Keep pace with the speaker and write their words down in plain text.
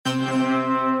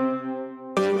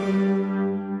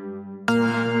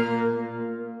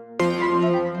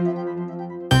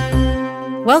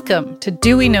Welcome to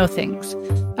Do We Know Things,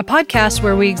 a podcast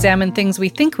where we examine things we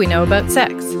think we know about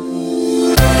sex.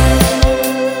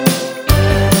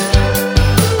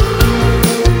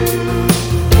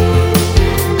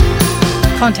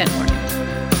 Content warning.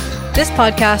 This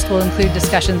podcast will include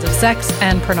discussions of sex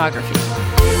and pornography.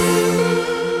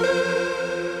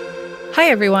 Hi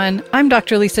everyone, I'm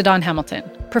Dr. Lisa Dawn Hamilton,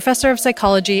 professor of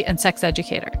psychology and sex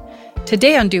educator.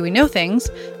 Today on Do We Know Things,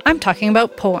 I'm talking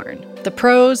about porn, the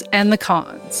pros and the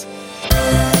cons.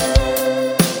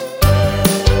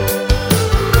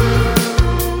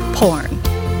 Porn.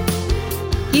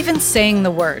 Even saying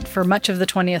the word for much of the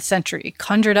 20th century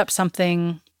conjured up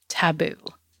something taboo.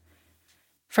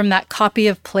 From that copy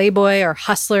of Playboy or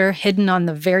Hustler hidden on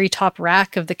the very top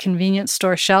rack of the convenience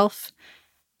store shelf,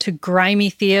 to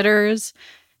grimy theaters,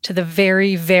 to the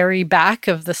very, very back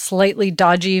of the slightly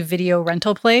dodgy video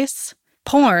rental place,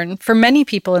 porn, for many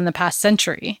people in the past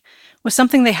century, was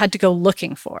something they had to go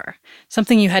looking for,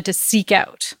 something you had to seek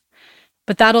out.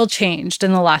 But that all changed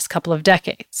in the last couple of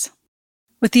decades.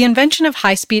 With the invention of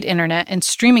high-speed internet and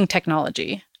streaming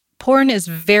technology, porn is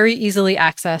very easily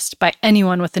accessed by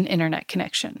anyone with an internet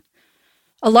connection.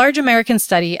 A large American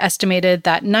study estimated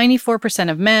that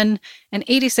 94% of men and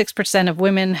 86% of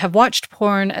women have watched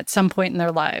porn at some point in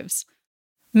their lives.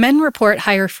 Men report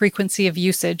higher frequency of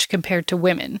usage compared to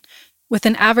women, with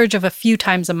an average of a few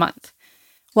times a month,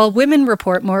 while women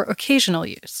report more occasional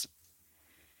use.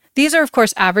 These are, of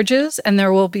course, averages, and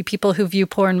there will be people who view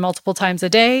porn multiple times a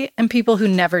day and people who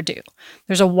never do.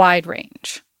 There's a wide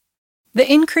range.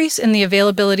 The increase in the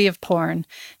availability of porn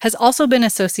has also been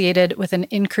associated with an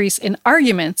increase in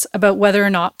arguments about whether or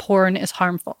not porn is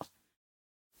harmful.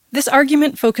 This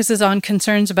argument focuses on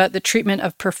concerns about the treatment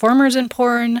of performers in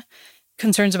porn,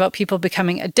 concerns about people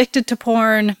becoming addicted to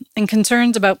porn, and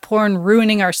concerns about porn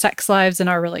ruining our sex lives and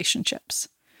our relationships.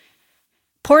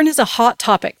 Porn is a hot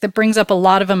topic that brings up a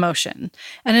lot of emotion,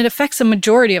 and it affects a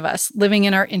majority of us living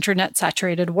in our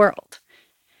internet-saturated world.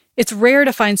 It's rare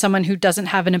to find someone who doesn't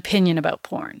have an opinion about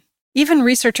porn. Even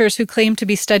researchers who claim to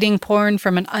be studying porn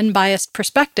from an unbiased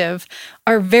perspective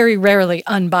are very rarely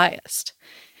unbiased.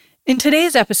 In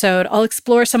today's episode, I'll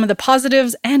explore some of the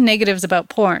positives and negatives about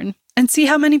porn and see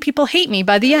how many people hate me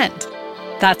by the end.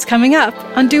 That's coming up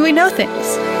on Do We Know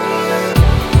Things?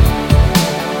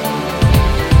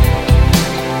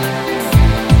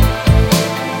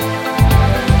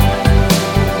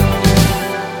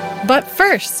 But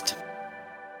first,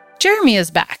 Jeremy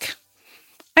is back.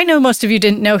 I know most of you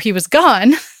didn't know he was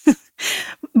gone,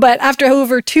 but after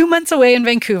over 2 months away in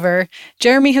Vancouver,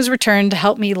 Jeremy has returned to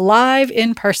help me live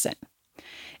in person.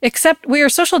 Except we are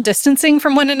social distancing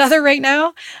from one another right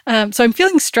now, so I'm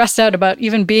feeling stressed out about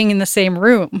even being in the same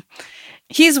room.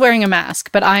 He's wearing a mask,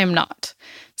 but I am not.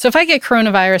 So if I get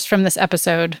coronavirus from this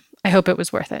episode, I hope it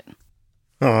was worth it.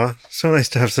 Aw, so nice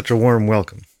to have such a warm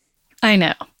welcome. I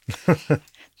know.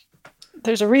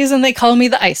 There's a reason they call me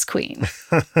the Ice Queen.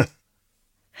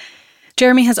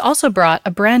 Jeremy has also brought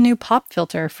a brand new pop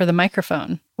filter for the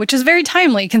microphone, which is very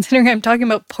timely considering I'm talking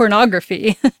about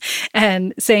pornography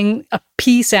and saying a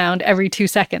P sound every 2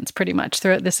 seconds pretty much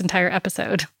throughout this entire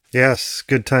episode. Yes,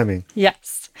 good timing.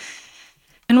 Yes.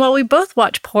 And while we both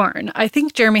watch porn, I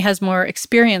think Jeremy has more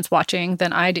experience watching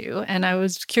than I do, and I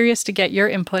was curious to get your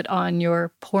input on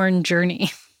your porn journey.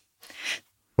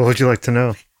 What would you like to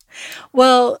know?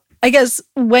 Well, I guess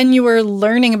when you were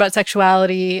learning about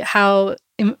sexuality, how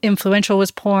influential was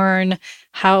porn?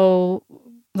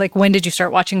 When did you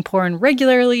start watching porn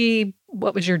regularly?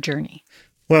 What was your journey?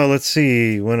 Well, let's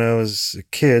see. When I was a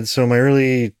kid, so my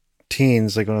early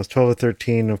teens, like when I was 12 or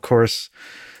 13, of course,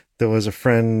 there was a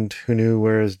friend who knew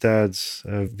where his dad's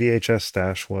VHS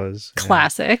stash was.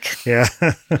 Classic. And,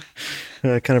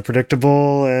 yeah. Kind of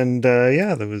predictable. And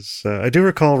there was, I do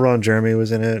recall Ron Jeremy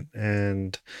was in it.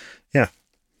 And yeah.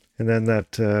 And then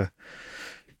that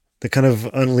kind of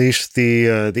unleashed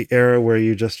the era where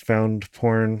you just found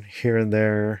porn here and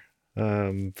there.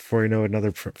 Before you know,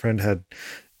 another friend had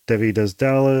Debbie Does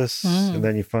Dallas, and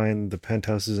then you find the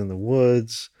Penthouses in the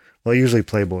Woods. Well, usually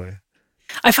Playboy.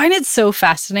 I find it so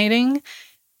fascinating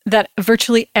that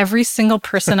virtually every single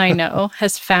person I know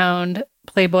has found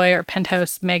Playboy or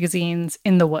Penthouse magazines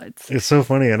in the woods. It's so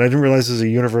funny. And I didn't realize it was a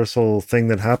universal thing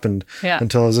that happened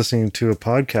until I was listening to a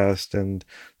podcast and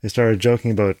they started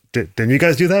joking about, didn't you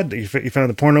guys do that? You found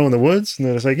the porno in the woods? And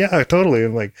then it's like, yeah, totally.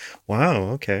 I'm like, wow,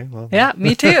 okay. Well, yeah,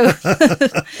 me too.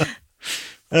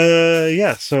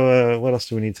 So what else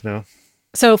do we need to know?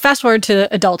 So fast forward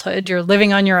to adulthood. You're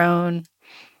living on your own.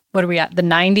 What are we at? The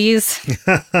 90s?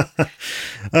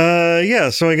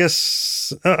 So I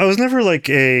guess I was never like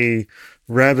a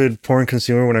rabid porn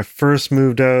consumer. When I first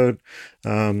moved out,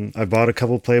 I bought a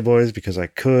couple Playboys because I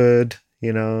could. I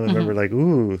remember like,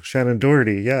 ooh, Shannon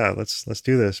Doherty. Yeah, let's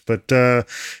do this. But, and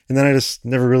then I just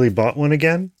never really bought one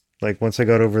again. Like once I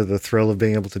got over the thrill of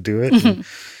being able to do it, and,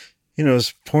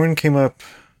 as porn came up.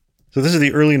 So this is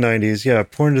the early 90s. Yeah.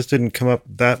 Porn just didn't come up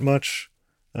that much,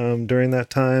 during that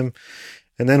time.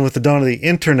 And then with the dawn of the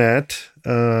internet,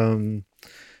 again,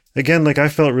 like I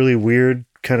felt really weird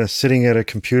kind of sitting at a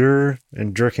computer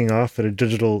and jerking off at a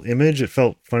digital image. It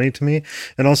felt funny to me.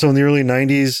 And also in the early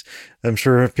 90s, I'm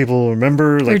sure people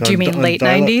remember. Like, or do you mean late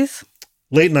 90s?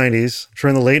 Late 90s. I'm sure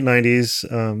in the late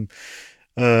 90s,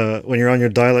 when you're on your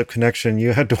dial-up connection,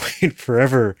 you had to wait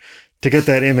forever to get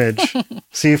that image,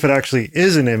 see if it actually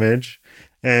is an image.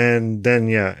 And then,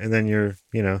 you're,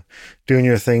 doing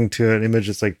your thing to an image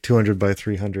that's like 200 by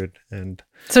 300. And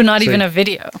so not even a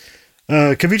video.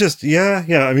 It could be just, yeah.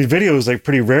 I mean, video was like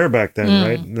pretty rare back then,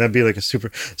 right? And that'd be like so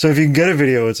if you can get a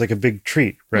video, it's like a big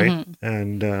treat, right?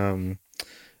 And,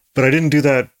 but I didn't do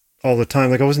that all the time.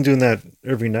 Like I wasn't doing that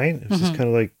every night. It was just kind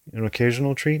of like an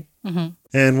occasional treat.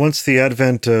 And once the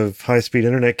advent of high-speed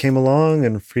internet came along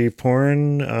and free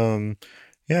porn,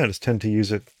 I just tend to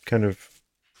use it kind of,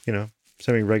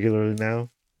 semi-regularly now.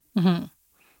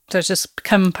 So it's just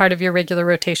become part of your regular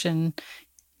rotation.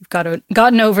 You've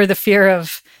gotten over the fear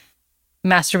of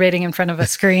masturbating in front of a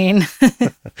screen.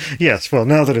 Yes, well,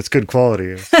 now that it's good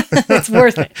quality, it's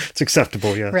worth it. It's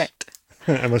acceptable, yes. Right.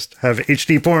 I must have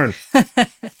HD porn.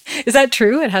 Is that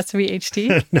true? It has to be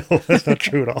HD? No, that's not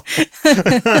true at all.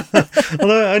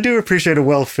 Although I do appreciate a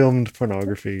well-filmed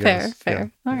pornography. Yes.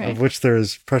 Fair. Yeah, all right. Of which there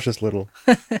is precious little.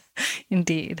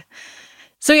 Indeed.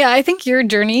 So yeah, I think your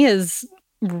journey is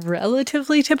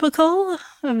relatively typical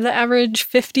of the average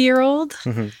 50-year-old.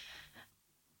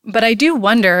 But I do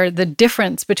wonder the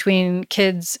difference between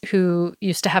kids who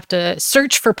used to have to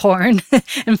search for porn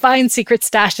and find secret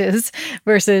stashes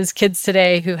versus kids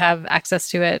today who have access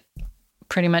to it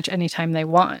pretty much anytime they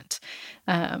want.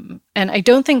 And I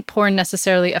don't think porn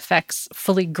necessarily affects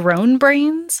fully grown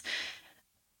brains,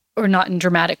 or not in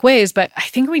dramatic ways, but I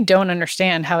think we don't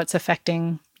understand how it's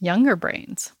affecting younger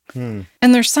brains. And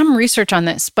there's some research on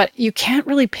this, but you can't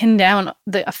really pin down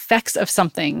the effects of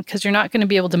something because you're not going to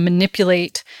be able to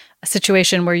manipulate a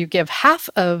situation where you give half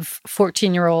of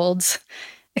 14-year-olds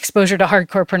exposure to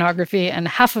hardcore pornography and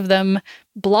half of them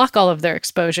block all of their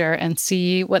exposure and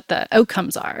see what the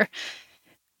outcomes are.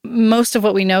 Most of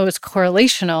what we know is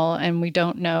correlational, and we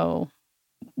don't know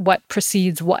what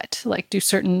precedes what. Like, do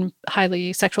certain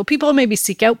highly sexual people maybe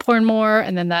seek out porn more,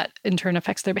 and then that in turn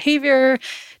affects their behavior?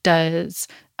 And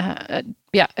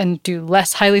do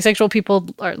less highly sexual people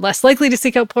are less likely to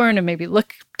seek out porn and maybe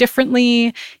look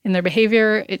differently in their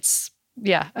behavior? It's,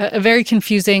 a very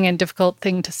confusing and difficult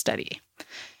thing to study.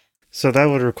 So that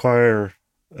would require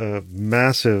a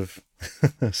massive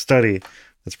study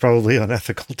that's probably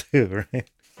unethical too, right?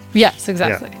 Yes,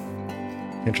 exactly.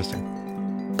 Yeah. Interesting.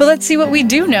 But let's see what we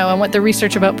do know and what the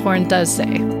research about porn does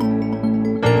say.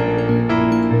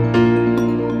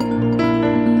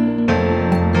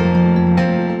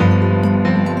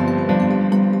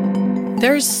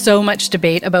 There's so much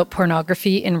debate about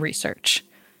pornography in research.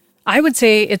 I would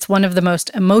say it's one of the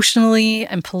most emotionally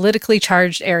and politically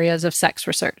charged areas of sex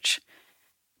research.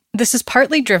 This is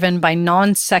partly driven by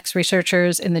non-sex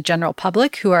researchers in the general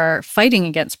public who are fighting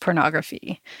against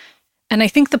pornography. And I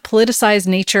think the politicized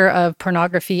nature of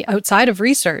pornography outside of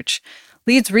research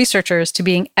leads researchers to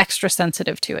being extra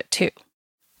sensitive to it too.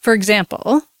 For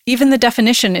example, even the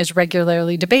definition is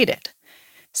regularly debated.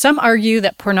 Some argue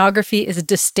that pornography is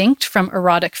distinct from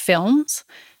erotic films,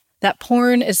 that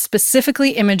porn is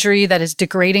specifically imagery that is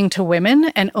degrading to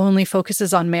women and only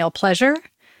focuses on male pleasure,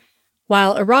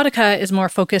 while erotica is more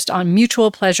focused on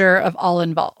mutual pleasure of all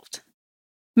involved.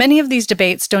 Many of these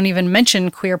debates don't even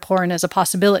mention queer porn as a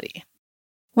possibility.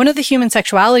 One of the human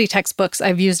sexuality textbooks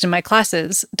I've used in my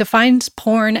classes defines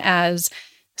porn as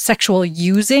sexual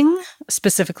using,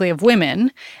 specifically of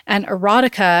women, and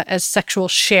erotica as sexual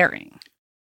sharing.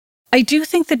 I do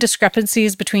think the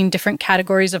discrepancies between different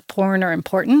categories of porn are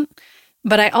important,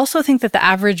 but I also think that the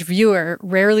average viewer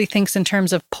rarely thinks in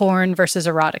terms of porn versus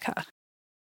erotica.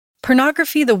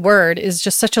 Pornography, the word, is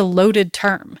just such a loaded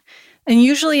term, and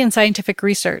usually in scientific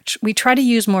research, we try to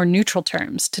use more neutral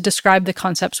terms to describe the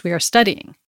concepts we are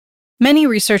studying. Many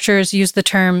researchers use the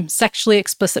term sexually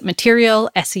explicit material,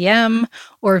 SEM,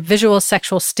 or visual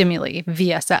sexual stimuli,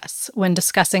 VSS, when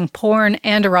discussing porn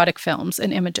and erotic films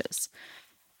and images.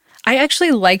 I actually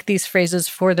like these phrases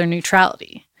for their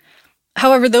neutrality.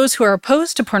 However, those who are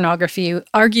opposed to pornography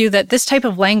argue that this type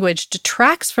of language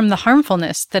detracts from the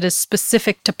harmfulness that is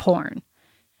specific to porn.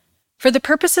 For the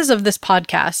purposes of this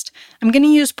podcast, I'm going to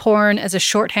use porn as a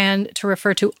shorthand to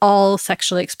refer to all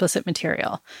sexually explicit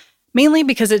material, mainly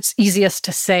because it's easiest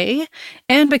to say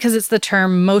and because it's the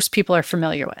term most people are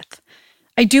familiar with.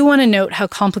 I do want to note how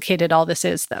complicated all this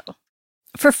is, though.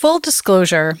 For full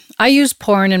disclosure, I use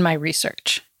porn in my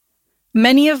research.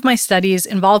 Many of my studies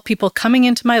involve people coming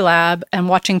into my lab and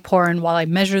watching porn while I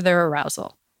measure their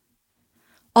arousal.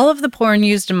 All of the porn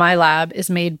used in my lab is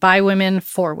made by women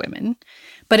for women,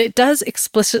 but it does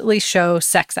explicitly show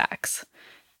sex acts.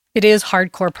 It is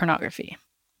hardcore pornography.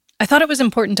 I thought it was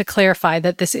important to clarify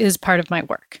that this is part of my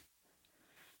work.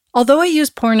 Although I use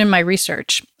porn in my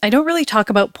research, I don't really talk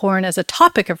about porn as a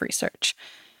topic of research.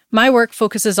 My work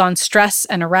focuses on stress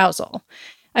and arousal.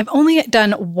 I've only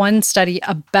done one study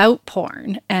about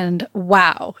porn, and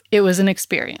wow, it was an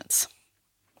experience.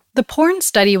 The porn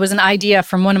study was an idea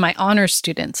from one of my honors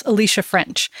students, Alicia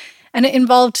French, and it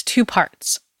involved 2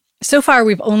 parts. So far,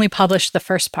 we've only published the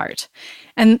first part,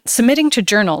 and submitting to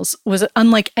journals was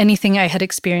unlike anything I had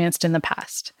experienced in the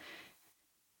past.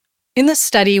 In this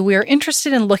study, we are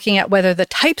interested in looking at whether the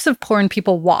types of porn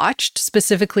people watched,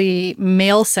 specifically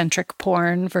male-centric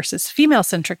porn versus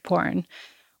female-centric porn,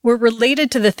 were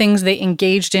related to the things they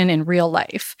engaged in real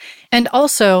life, and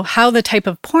also how the type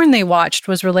of porn they watched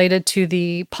was related to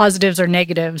the positives or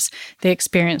negatives they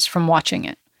experienced from watching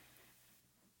it.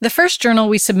 The first journal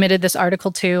we submitted this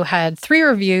article to had 3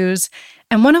 reviews,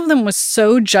 and one of them was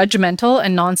so judgmental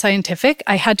and non-scientific,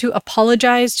 I had to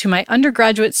apologize to my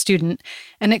undergraduate student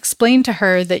and explain to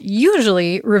her that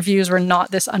usually reviews were not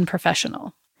this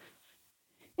unprofessional.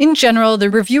 In general, the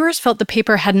reviewers felt the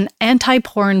paper had an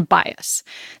anti-porn bias.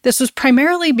 This was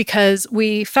primarily because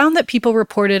we found that people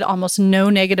reported almost no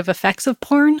negative effects of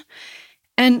porn,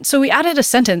 and so we added a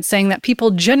sentence saying that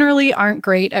people generally aren't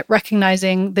great at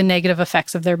recognizing the negative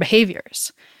effects of their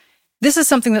behaviors. This is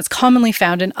something that's commonly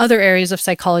found in other areas of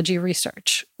psychology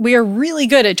research. We are really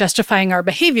good at justifying our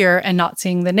behavior and not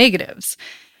seeing the negatives.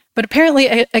 But apparently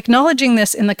acknowledging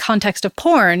this in the context of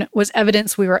porn was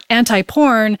evidence we were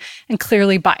anti-porn and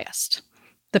clearly biased.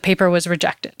 The paper was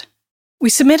rejected. We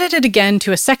submitted it again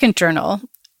to a second journal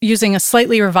using a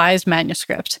slightly revised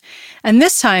manuscript, and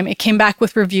this time it came back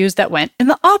with reviews that went in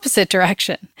the opposite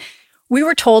direction. We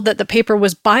were told that the paper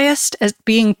was biased as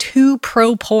being too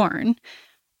pro-porn,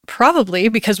 probably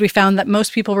because we found that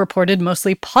most people reported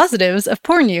mostly positives of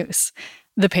porn use.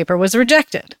 The paper was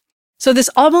rejected. So this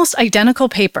almost identical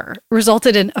paper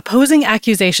resulted in opposing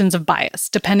accusations of bias,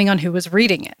 depending on who was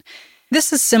reading it.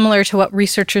 This is similar to what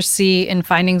researchers see in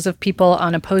findings of people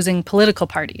on opposing political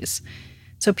parties.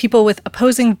 So people with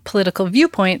opposing political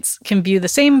viewpoints can view the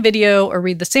same video or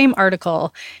read the same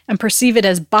article and perceive it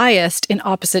as biased in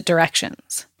opposite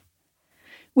directions.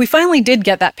 We finally did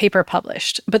get that paper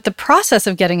published, but the process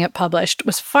of getting it published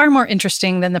was far more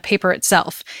interesting than the paper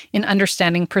itself in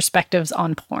understanding perspectives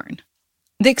on porn.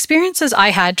 The experiences I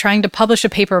had trying to publish a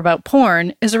paper about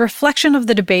porn is a reflection of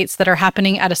the debates that are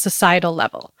happening at a societal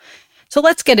level. So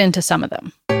let's get into some of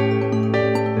them.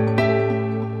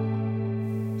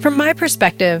 From my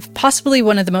perspective, possibly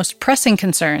one of the most pressing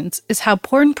concerns is how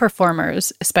porn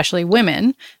performers, especially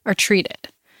women, are treated.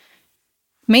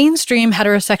 Mainstream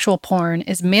heterosexual porn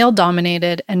is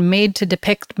male-dominated and made to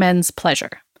depict men's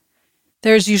pleasure.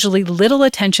 There's usually little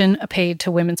attention paid to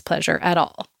women's pleasure at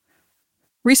all.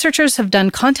 Researchers have done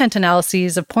content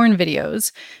analyses of porn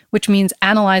videos, which means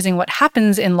analyzing what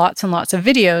happens in lots and lots of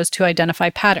videos to identify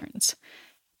patterns.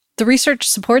 The research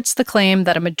supports the claim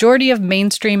that a majority of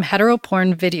mainstream hetero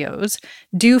porn videos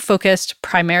do focus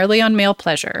primarily on male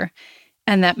pleasure,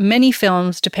 and that many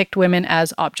films depict women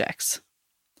as objects.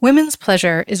 Women's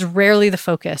pleasure is rarely the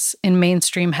focus in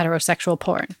mainstream heterosexual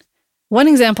porn. One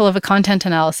example of a content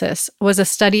analysis was a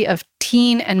study of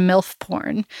teen and MILF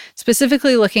porn,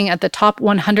 specifically looking at the top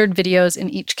 100 videos in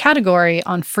each category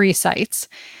on free sites,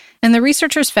 and the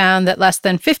researchers found that less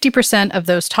than 50% of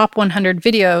those top 100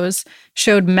 videos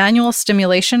showed manual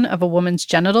stimulation of a woman's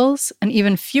genitals, and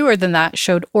even fewer than that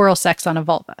showed oral sex on a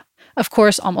vulva. Of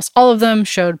course, almost all of them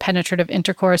showed penetrative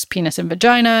intercourse, penis and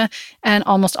vagina, and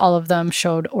almost all of them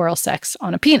showed oral sex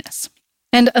on a penis.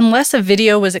 And unless a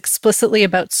video was explicitly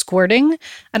about squirting,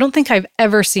 I don't think I've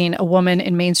ever seen a woman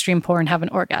in mainstream porn have an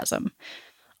orgasm.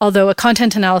 Although a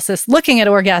content analysis looking at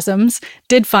orgasms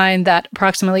did find that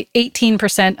approximately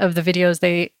 18% of the videos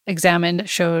they examined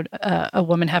showed a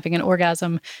woman having an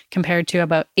orgasm compared to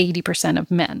about 80%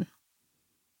 of men.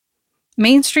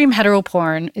 Mainstream hetero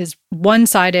porn is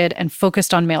one-sided and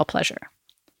focused on male pleasure.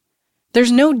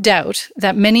 There's no doubt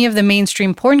that many of the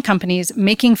mainstream porn companies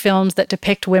making films that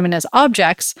depict women as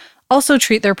objects also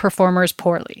treat their performers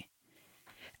poorly.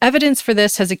 Evidence for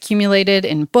this has accumulated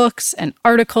in books and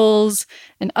articles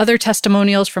and other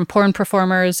testimonials from porn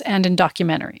performers and in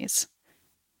documentaries.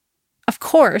 Of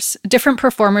course, different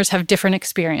performers have different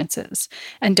experiences,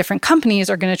 and different companies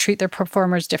are going to treat their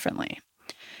performers differently.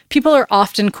 People are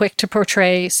often quick to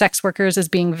portray sex workers as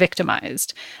being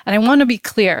victimized, and I want to be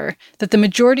clear that the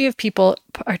majority of people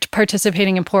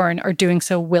participating in porn are doing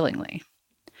so willingly.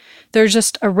 There's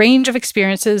just a range of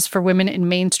experiences for women in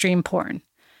mainstream porn.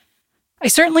 I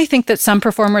certainly think that some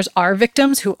performers are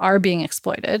victims who are being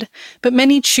exploited, but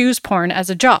many choose porn as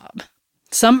a job.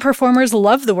 Some performers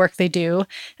love the work they do,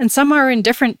 and some are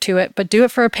indifferent to it but do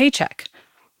it for a paycheck.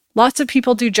 Lots of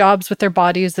people do jobs with their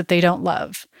bodies that they don't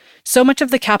love. So much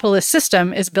of the capitalist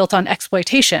system is built on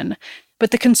exploitation,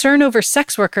 but the concern over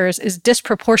sex workers is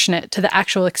disproportionate to the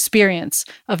actual experience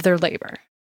of their labor.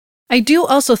 I do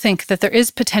also think that there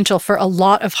is potential for a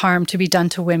lot of harm to be done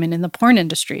to women in the porn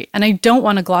industry, and I don't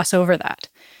want to gloss over that.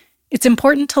 It's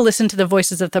important to listen to the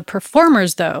voices of the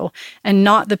performers, though, and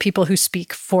not the people who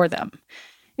speak for them.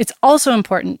 It's also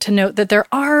important to note that there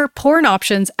are porn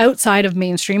options outside of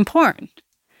mainstream porn.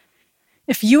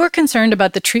 If you are concerned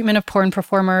about the treatment of porn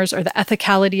performers or the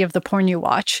ethicality of the porn you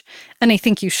watch, and I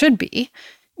think you should be,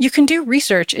 you can do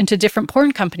research into different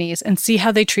porn companies and see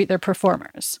how they treat their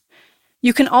performers.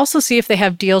 You can also see if they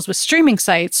have deals with streaming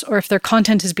sites or if their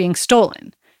content is being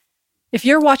stolen. If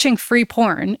you're watching free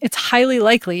porn, it's highly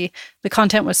likely the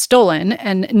content was stolen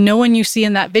and no one you see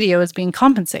in that video is being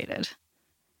compensated.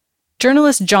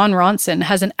 Journalist Jon Ronson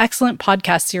has an excellent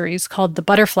podcast series called The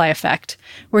Butterfly Effect,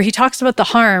 where he talks about the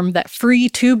harm that free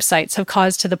tube sites have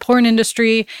caused to the porn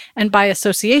industry and, by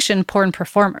association, porn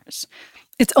performers.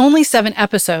 It's only 7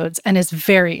 episodes and is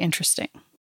very interesting.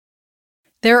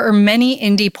 There are many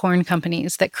indie porn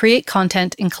companies that create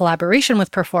content in collaboration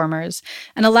with performers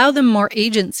and allow them more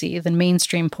agency than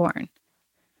mainstream porn.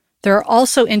 There are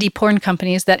also indie porn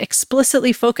companies that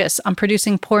explicitly focus on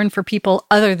producing porn for people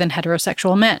other than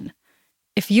heterosexual men.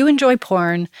 If you enjoy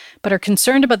porn, but are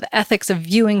concerned about the ethics of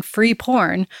viewing free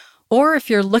porn, or if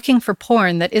you're looking for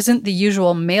porn that isn't the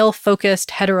usual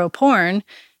male-focused hetero porn,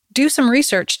 do some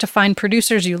research to find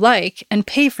producers you like and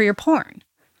pay for your porn.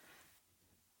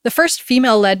 The first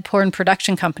female-led porn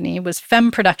production company was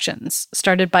Femme Productions,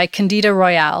 started by Candida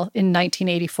Royale in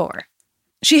 1984.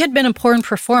 She had been a porn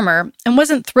performer and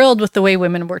wasn't thrilled with the way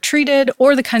women were treated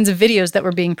or the kinds of videos that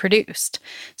were being produced,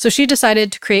 so she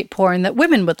decided to create porn that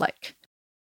women would like.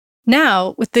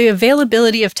 Now, with the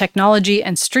availability of technology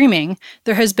and streaming,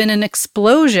 there has been an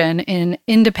explosion in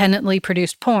independently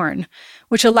produced porn,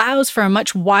 which allows for a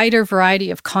much wider variety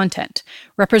of content,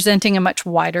 representing a much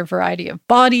wider variety of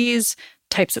bodies,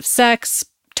 types of sex,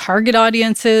 target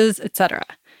audiences, etc.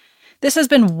 This has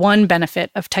been one benefit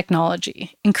of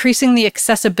technology, increasing the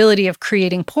accessibility of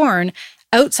creating porn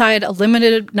outside a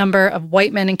limited number of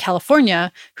white men in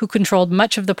California who controlled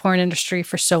much of the porn industry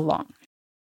for so long.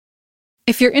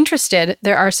 If you're interested,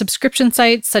 there are subscription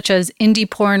sites such as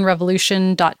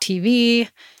indiepornrevolution.tv,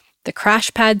 the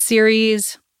Crashpad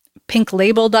series,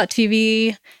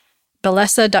 pinklabel.tv,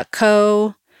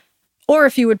 bellesa.co, or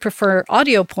if you would prefer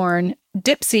audio porn,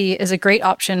 Dipsea is a great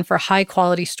option for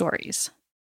high-quality stories.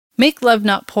 Make Love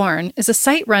Not Porn is a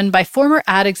site run by former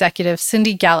ad executive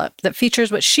Cindy Gallop that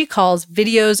features what she calls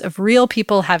videos of real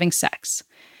people having sex.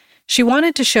 She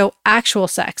wanted to show actual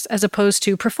sex as opposed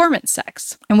to performance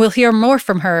sex, and we'll hear more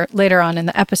from her later on in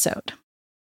the episode.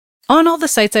 On all the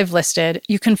sites I've listed,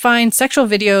 you can find sexual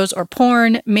videos or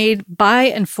porn made by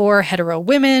and for hetero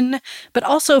women, but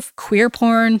also queer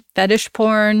porn, fetish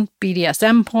porn,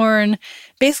 BDSM porn,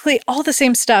 basically all the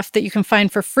same stuff that you can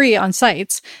find for free on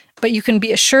sites, but you can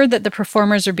be assured that the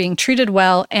performers are being treated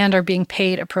well and are being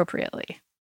paid appropriately.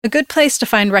 A good place to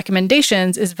find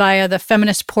recommendations is via the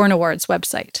Feminist Porn Awards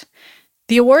website.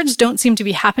 The awards don't seem to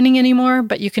be happening anymore,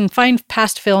 but you can find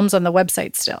past films on the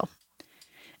website still.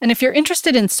 And if you're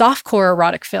interested in softcore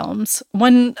erotic films,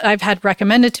 one I've had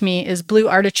recommended to me is Blue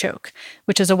Artichoke,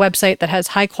 which is a website that has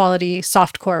high-quality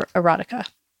softcore erotica.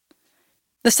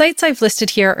 The sites I've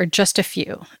listed here are just a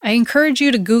few. I encourage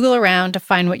you to Google around to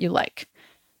find what you like.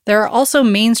 There are also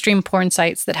mainstream porn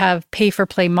sites that have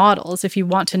pay-for-play models if you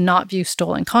want to not view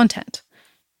stolen content.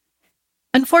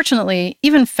 Unfortunately,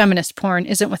 even feminist porn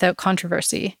isn't without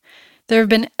controversy. There have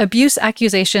been abuse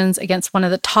accusations against one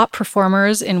of the top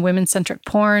performers in women-centric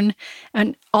porn,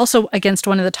 and also against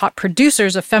one of the top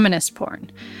producers of feminist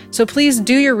porn. So please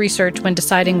do your research when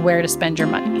deciding where to spend your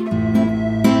money.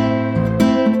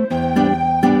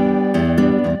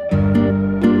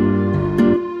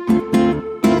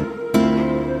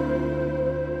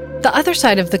 The other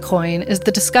side of the coin is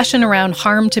the discussion around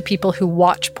harm to people who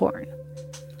watch porn.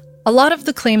 A lot of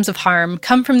the claims of harm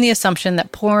come from the assumption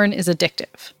that porn is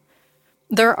addictive.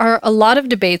 There are a lot of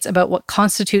debates about what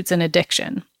constitutes an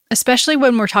addiction, especially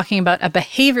when we're talking about a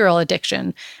behavioral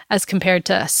addiction as compared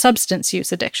to a substance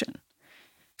use addiction.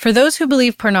 For those who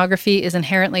believe pornography is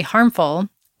inherently harmful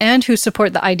and who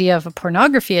support the idea of a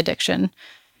pornography addiction,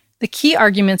 the key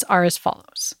arguments are as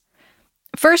follows.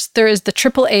 First, there is the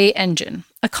AAA engine,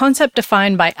 a concept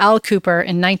defined by Al Cooper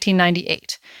in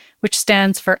 1998, which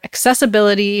stands for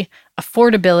accessibility,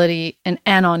 affordability, and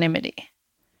anonymity.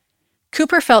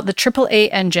 Cooper felt the AAA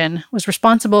engine was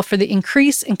responsible for the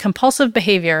increase in compulsive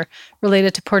behavior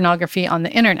related to pornography on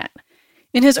the internet.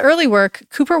 In his early work,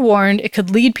 Cooper warned it could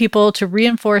lead people to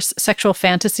reinforce sexual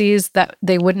fantasies that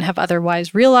they wouldn't have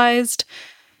otherwise realized.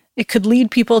 It could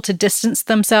lead people to distance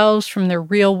themselves from their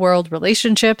real-world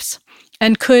relationships,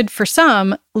 and could, for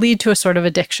some, lead to a sort of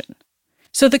addiction.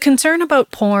 So the concern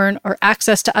about porn or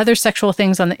access to other sexual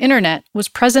things on the internet was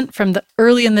present from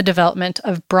early in the development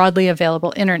of broadly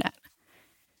available internet.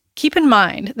 Keep in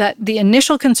mind that the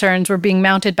initial concerns were being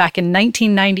mounted back in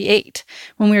 1998,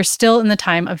 when we were still in the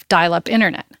time of dial-up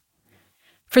internet.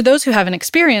 For those who haven't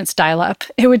experienced dial-up,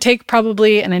 it would take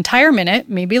probably an entire minute,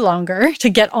 maybe longer, to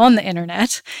get on the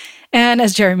internet. And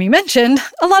as Jeremy mentioned,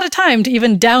 a lot of time to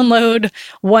even download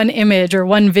one image or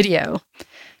one video.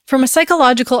 From a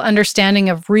psychological understanding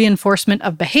of reinforcement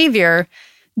of behavior,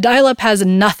 dial-up has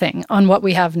nothing on what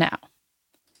we have now.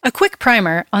 A quick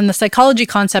primer on the psychology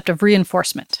concept of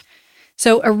reinforcement.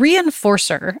 So a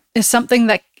reinforcer is something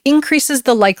that increases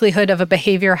the likelihood of a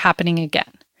behavior happening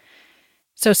again.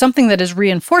 So something that is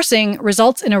reinforcing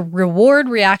results in a reward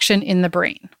reaction in the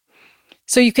brain.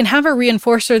 So you can have a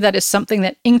reinforcer that is something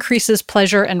that increases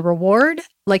pleasure and reward,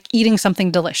 like eating something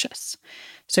delicious.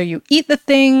 So you eat the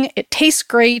thing, it tastes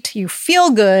great, you feel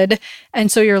good,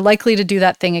 and so you're likely to do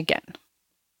that thing again.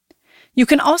 You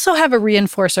can also have a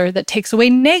reinforcer that takes away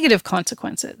negative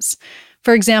consequences.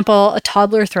 For example, a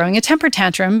toddler throwing a temper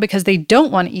tantrum because they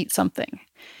don't want to eat something.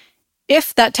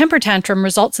 If that temper tantrum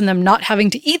results in them not having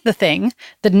to eat the thing,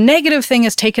 the negative thing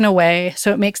is taken away,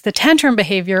 so it makes the tantrum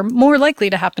behavior more likely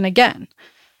to happen again.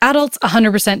 Adults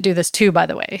 100% do this too, by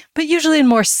the way, but usually in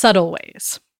more subtle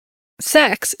ways.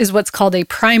 Sex is what's called a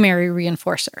primary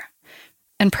reinforcer.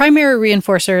 And primary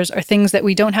reinforcers are things that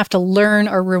we don't have to learn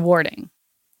are rewarding,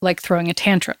 like throwing a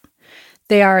tantrum.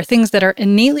 They are things that are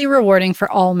innately rewarding for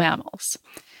all mammals.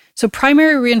 So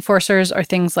primary reinforcers are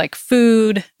things like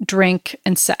food, drink,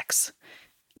 and sex.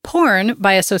 Porn,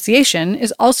 by association,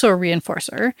 is also a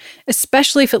reinforcer,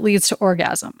 especially if it leads to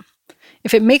orgasm.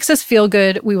 If it makes us feel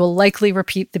good, we will likely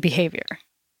repeat the behavior.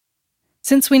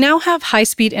 Since we now have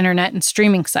high-speed internet and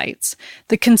streaming sites,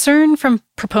 the concern from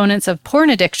proponents of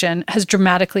porn addiction has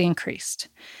dramatically increased.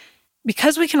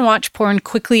 Because we can watch porn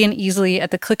quickly and easily at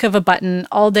the click of a button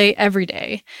all day, every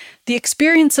day, the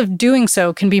experience of doing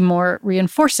so can be more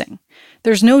reinforcing.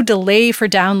 There's no delay for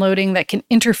downloading that can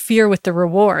interfere with the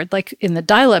reward, like in the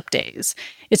dial-up days.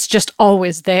 It's just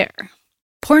always there.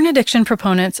 Porn addiction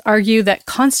proponents argue that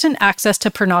constant access to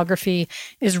pornography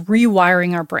is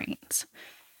rewiring our brains.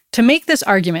 To make this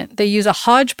argument, they use a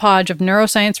hodgepodge of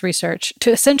neuroscience research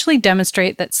to essentially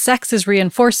demonstrate that sex is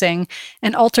reinforcing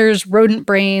and alters rodent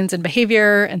brains and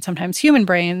behavior, and sometimes human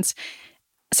brains,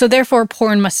 so therefore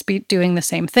porn must be doing the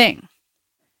same thing.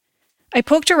 I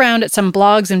poked around at some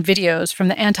blogs and videos from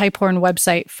the anti-porn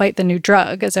website Fight the New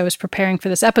Drug as I was preparing for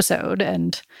this episode,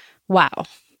 and wow.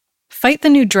 Fight the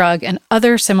New Drug and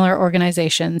other similar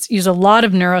organizations use a lot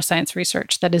of neuroscience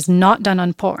research that is not done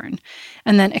on porn,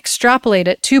 and then extrapolate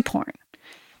it to porn.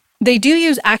 They do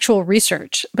use actual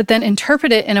research, but then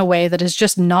interpret it in a way that is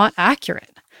just not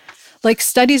accurate. Like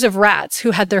studies of rats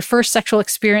who had their first sexual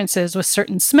experiences with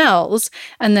certain smells,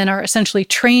 and then are essentially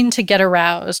trained to get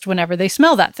aroused whenever they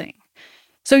smell that thing.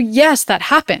 So yes, that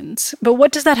happens, but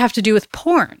what does that have to do with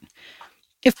porn?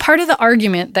 If part of the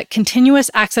argument that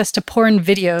continuous access to porn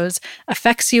videos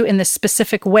affects you in this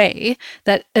specific way,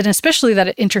 and especially that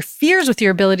it interferes with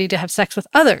your ability to have sex with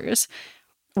others,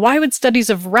 why would studies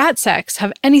of rat sex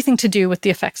have anything to do with the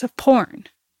effects of porn?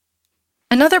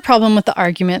 Another problem with the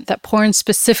argument that porn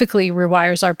specifically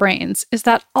rewires our brains is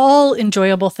that all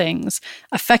enjoyable things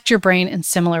affect your brain in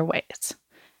similar ways.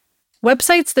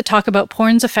 Websites that talk about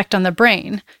porn's effect on the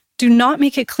brain do not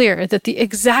make it clear that the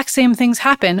exact same things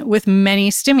happen with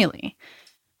many stimuli.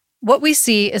 What we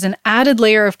see is an added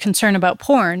layer of concern about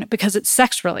porn because it's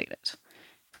sex-related.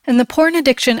 And the porn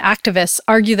addiction activists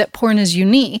argue that porn is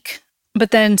unique,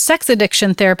 but then sex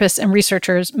addiction therapists and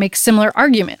researchers make similar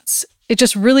arguments. It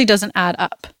just really doesn't add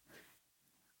up.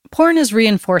 Porn is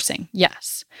reinforcing,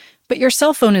 yes, but your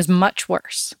cell phone is much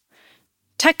worse.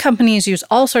 Tech companies use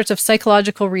all sorts of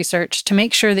psychological research to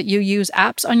make sure that you use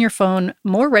apps on your phone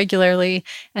more regularly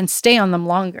and stay on them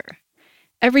longer.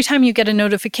 Every time you get a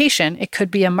notification, it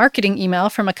could be a marketing email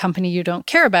from a company you don't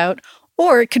care about,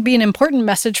 or it could be an important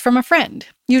message from a friend.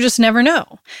 You just never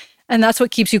know. And that's what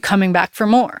keeps you coming back for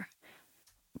more.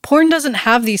 Porn doesn't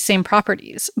have these same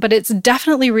properties, but it's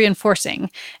definitely reinforcing,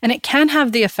 and it can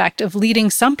have the effect of leading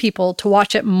some people to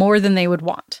watch it more than they would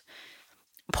want.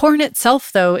 Porn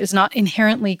itself, though, is not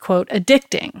inherently, quote,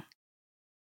 addicting.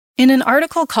 In an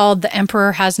article called The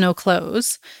Emperor Has No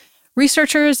Clothes,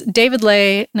 researchers David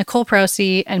Ley, Nicole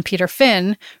Prousey, and Peter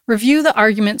Finn review the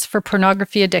arguments for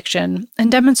pornography addiction and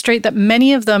demonstrate that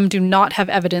many of them do not have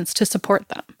evidence to support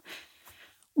them.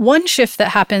 One shift that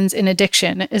happens in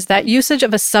addiction is that usage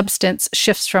of a substance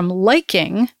shifts from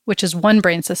liking, which is one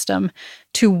brain system,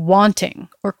 to wanting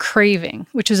or craving,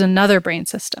 which is another brain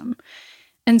system.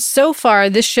 And so far,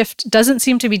 this shift doesn't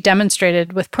seem to be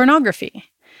demonstrated with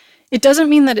pornography. It doesn't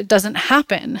mean that it doesn't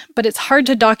happen, but it's hard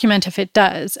to document if it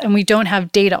does, and we don't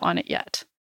have data on it yet.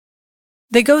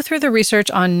 They go through the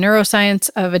research on neuroscience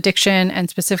of addiction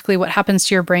and specifically what happens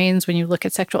to your brains when you look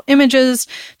at sexual images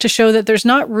to show that there's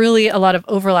not really a lot of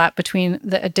overlap between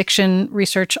the addiction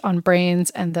research on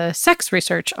brains and the sex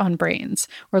research on brains,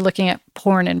 or looking at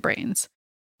porn in brains.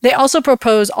 They also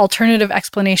propose alternative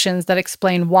explanations that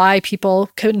explain why people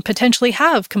could potentially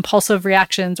have compulsive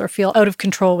reactions or feel out of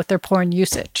control with their porn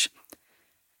usage.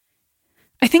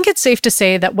 I think it's safe to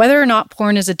say that whether or not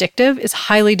porn is addictive is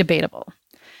highly debatable.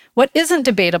 What isn't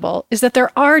debatable is that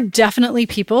there are definitely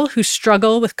people who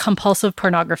struggle with compulsive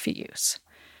pornography use.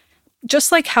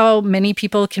 Just like how many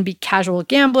people can be casual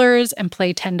gamblers and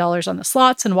play $10 on the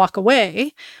slots and walk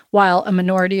away, while a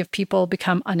minority of people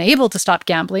become unable to stop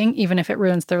gambling even if it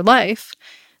ruins their life,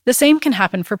 the same can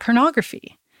happen for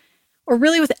pornography, or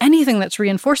really with anything that's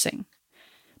reinforcing.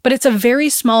 But it's a very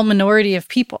small minority of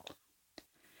people.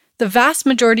 The vast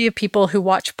majority of people who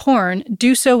watch porn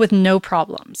do so with no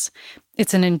problems.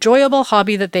 It's an enjoyable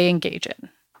hobby that they engage in,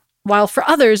 while for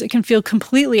others it can feel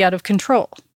completely out of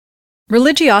control.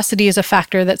 Religiosity is a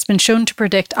factor that's been shown to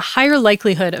predict a higher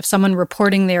likelihood of someone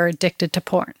reporting they are addicted to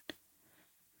porn.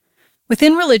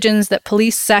 Within religions that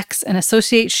police sex and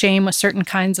associate shame with certain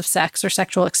kinds of sex or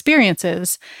sexual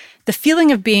experiences, the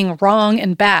feeling of being wrong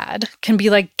and bad can be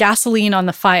like gasoline on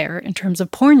the fire in terms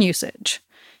of porn usage.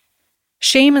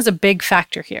 Shame is a big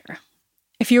factor here.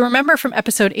 If you remember from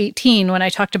episode 18 when I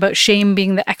talked about shame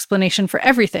being the explanation for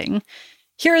everything,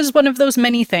 here is one of those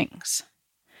many things.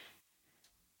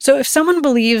 So if someone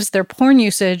believes their porn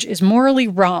usage is morally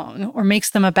wrong or makes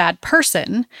them a bad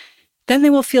person, then they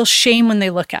will feel shame when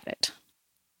they look at it.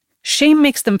 Shame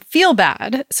makes them feel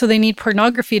bad, so they need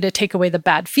pornography to take away the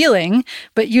bad feeling,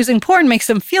 but using porn makes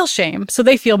them feel shame, so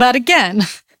they feel bad again.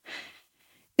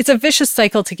 It's a vicious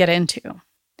cycle to get into.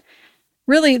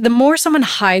 Really, the more someone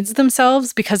hides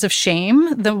themselves because of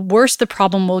shame, the worse the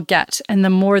problem will get, and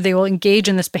the more they will engage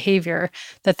in this behavior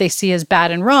that they see as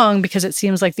bad and wrong because it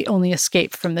seems like the only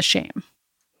escape from the shame.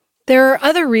 There are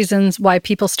other reasons why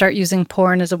people start using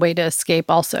porn as a way to escape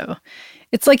also.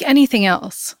 It's like anything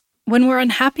else. When we're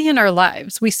unhappy in our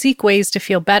lives, we seek ways to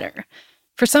feel better.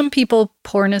 For some people,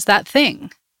 porn is that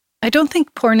thing. I don't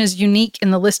think porn is unique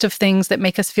in the list of things that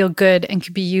make us feel good and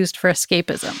can be used for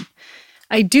escapism.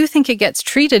 I do think it gets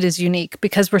treated as unique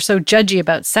because we're so judgy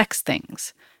about sex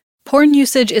things. Porn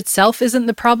usage itself isn't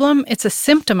the problem, it's a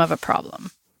symptom of a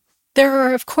problem. There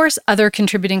are, of course, other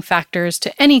contributing factors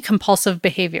to any compulsive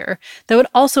behavior that would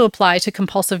also apply to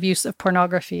compulsive use of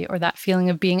pornography or that feeling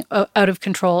of being out of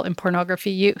control in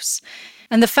pornography use.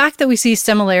 And the fact that we see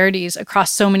similarities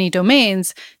across so many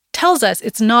domains tells us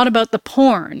it's not about the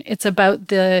porn, it's about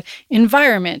the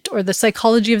environment or the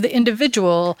psychology of the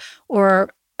individual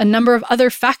or a number of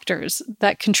other factors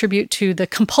that contribute to the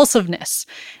compulsiveness.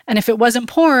 And if it wasn't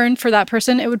porn for that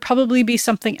person, it would probably be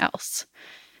something else.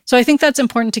 So I think that's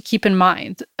important to keep in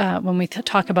mind when we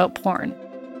talk about porn.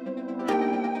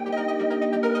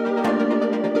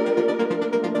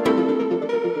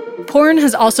 Porn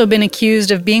has also been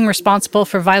accused of being responsible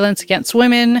for violence against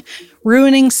women,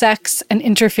 ruining sex, and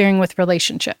interfering with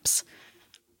relationships.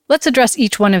 Let's address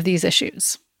each one of these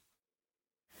issues.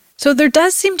 So there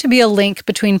does seem to be a link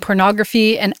between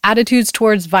pornography and attitudes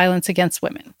towards violence against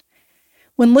women.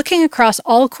 When looking across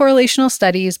all correlational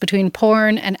studies between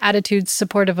porn and attitudes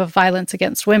supportive of violence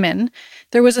against women,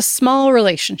 there was a small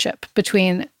relationship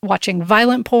between watching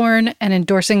violent porn and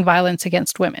endorsing violence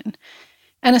against women,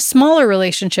 and a smaller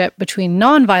relationship between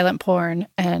non-violent porn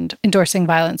and endorsing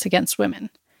violence against women.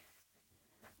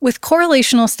 With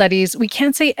correlational studies, we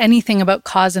can't say anything about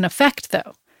cause and effect,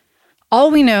 though. All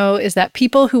we know is that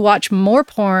people who watch more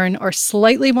porn are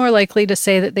slightly more likely to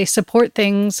say that they support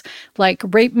things like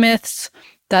rape myths,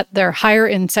 that they're higher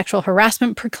in sexual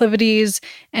harassment proclivities,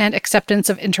 and acceptance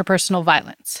of interpersonal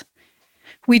violence.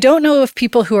 We don't know if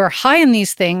people who are high in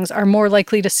these things are more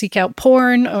likely to seek out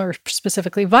porn, or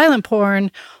specifically violent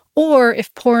porn, or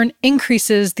if porn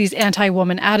increases these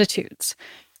anti-woman attitudes.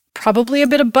 Probably a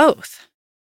bit of both.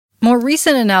 More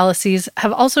recent analyses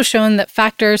have also shown that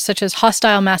factors such as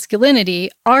hostile masculinity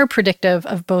are predictive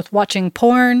of both watching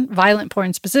porn, violent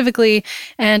porn specifically,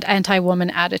 and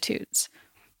anti-woman attitudes.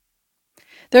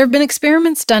 There have been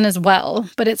experiments done as well,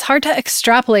 but it's hard to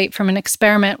extrapolate from an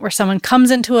experiment where someone comes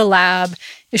into a lab,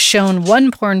 is shown one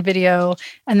porn video,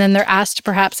 and then they're asked to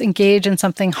perhaps engage in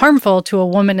something harmful to a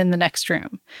woman in the next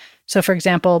room. So for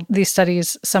example, these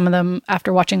studies, some of them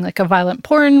after watching like a violent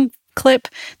porn clip,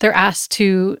 they're asked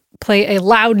to play a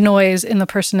loud noise to the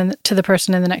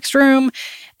person in the next room,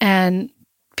 and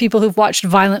people who've watched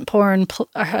violent porn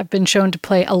have been shown to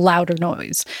play a louder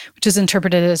noise, which is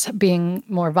interpreted as being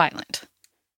more violent.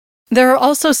 There are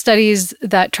also studies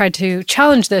that tried to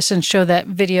challenge this and show that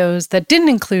videos that didn't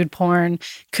include porn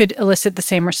could elicit the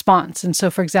same response. And so,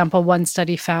 for example, one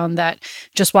study found that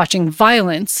just watching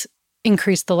violence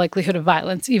increased the likelihood of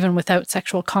violence, even without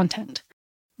sexual content.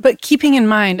 But keeping in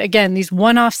mind, again, these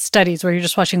one-off studies where you're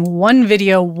just watching one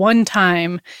video one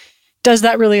time, does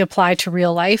that really apply to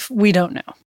real life? We don't know.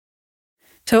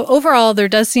 So overall, there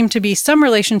does seem to be some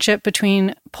relationship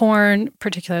between porn,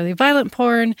 particularly violent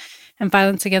porn, and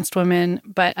violence against women.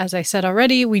 But as I said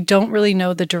already, we don't really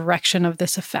know the direction of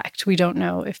this effect. We don't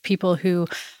know if people who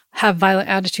have violent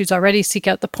attitudes already seek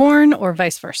out the porn or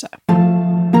vice versa.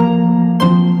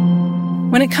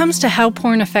 When it comes to how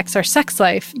porn affects our sex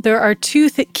life, there are two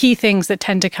key things that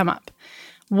tend to come up.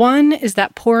 One is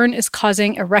that porn is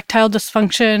causing erectile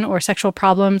dysfunction or sexual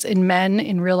problems in men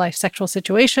in real-life sexual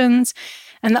situations,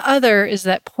 and the other is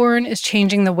that porn is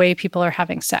changing the way people are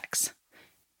having sex.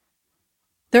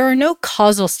 There are no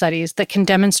causal studies that can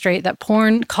demonstrate that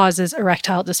porn causes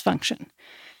erectile dysfunction.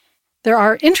 There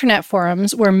are internet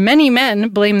forums where many men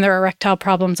blame their erectile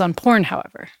problems on porn,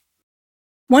 however.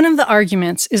 One of the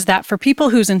arguments is that for people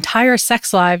whose entire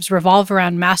sex lives revolve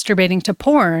around masturbating to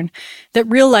porn, that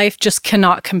real life just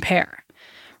cannot compare.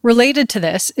 Related to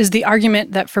this is the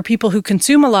argument that for people who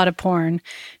consume a lot of porn,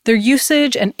 their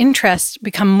usage and interests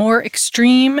become more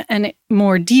extreme and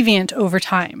more deviant over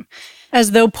time,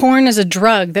 as though porn is a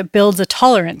drug that builds a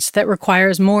tolerance that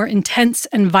requires more intense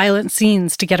and violent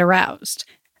scenes to get aroused.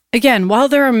 Again, while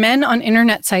there are men on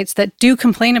internet sites that do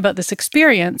complain about this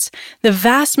experience, the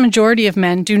vast majority of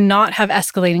men do not have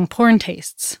escalating porn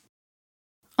tastes.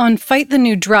 On Fight the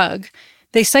New Drug,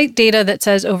 they cite data that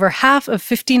says over half of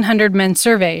 1,500 men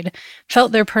surveyed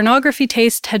felt their pornography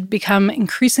taste had become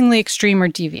increasingly extreme or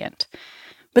deviant.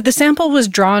 But the sample was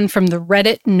drawn from the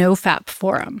Reddit NoFap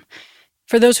forum.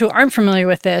 For those who aren't familiar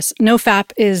with this,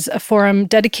 NoFap is a forum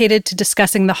dedicated to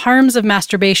discussing the harms of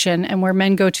masturbation and where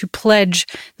men go to pledge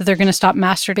that they're going to stop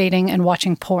masturbating and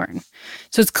watching porn.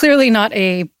 So it's clearly not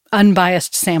an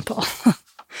unbiased sample.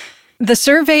 The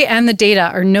survey and the data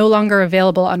are no longer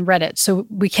available on Reddit, so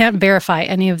we can't verify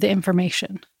any of the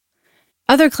information.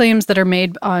 Other claims that are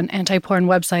made on anti-porn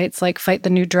websites like Fight the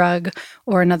New Drug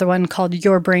or another one called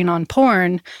Your Brain on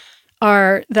Porn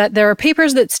are that there are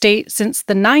papers that state since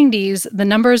the 90s, the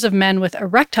numbers of men with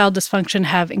erectile dysfunction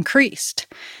have increased.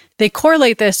 They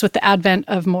correlate this with the advent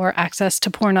of more access to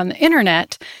porn on the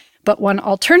internet, but one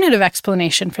alternative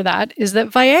explanation for that is that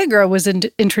Viagra was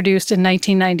introduced in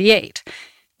 1998.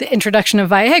 The introduction of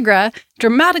Viagra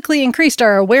dramatically increased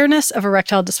our awareness of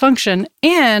erectile dysfunction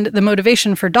and the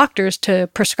motivation for doctors to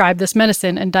prescribe this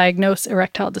medicine and diagnose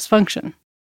erectile dysfunction.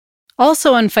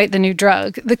 Also on Fight the New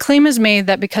Drug, the claim is made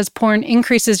that because porn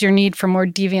increases your need for more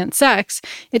deviant sex,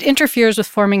 it interferes with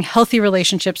forming healthy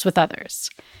relationships with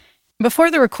others. Before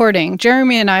the recording,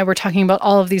 Jeremy and I were talking about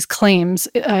all of these claims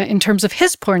in terms of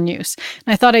his porn use,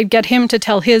 and I thought I'd get him to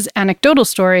tell his anecdotal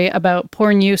story about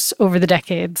porn use over the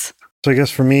decades. So I guess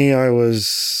for me, I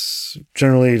was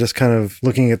generally just kind of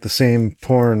looking at the same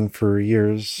porn for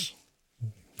years,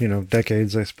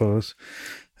 decades, I suppose.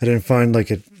 I didn't find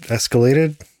like it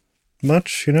escalated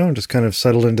much, just kind of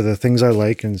settled into the things I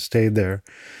like and stayed there.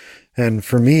 And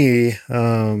for me,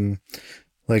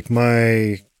 like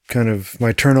my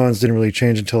turn-ons didn't really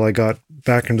change until I got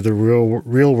back into the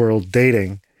real world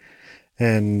dating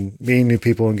and meeting new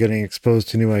people and getting exposed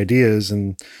to new ideas.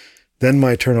 And then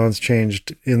my turn-ons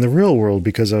changed in the real world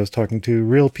because I was talking to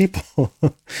real people,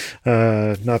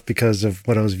 not because of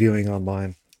what I was viewing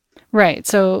online. Right.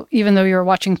 So even though you were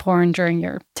watching porn during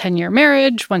your 10-year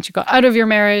marriage, once you got out of your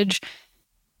marriage,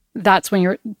 that's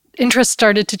when interest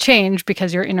started to change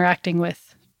because you're interacting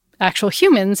with actual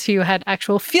humans who you had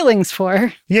actual feelings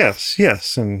for. Yes.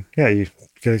 And yeah, you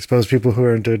get exposed to people who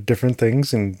are into different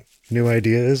things and new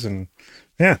ideas, and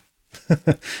yeah.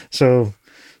 So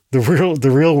the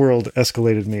real world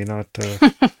escalated me,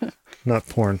 not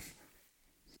porn.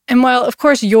 And while, of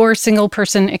course, your single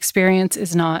person experience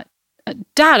is not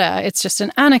data, it's just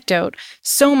an anecdote,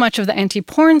 so much of the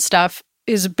anti-porn stuff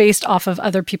is based off of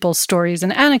other people's stories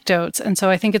and anecdotes. And so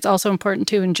I think it's also important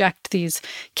to inject these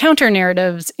counter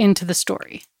narratives into the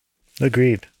story.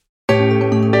 Agreed.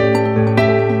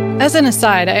 As an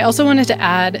aside, I also wanted to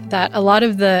add that a lot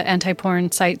of the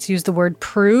anti-porn sites use the word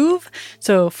prove.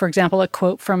 So, for example, a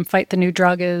quote from Fight the New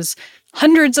Drug is,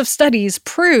 "Hundreds of studies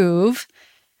prove,"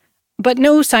 but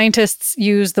no scientists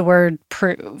use the word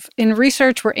prove. In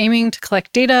research, we're aiming to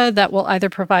collect data that will either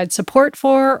provide support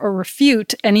for or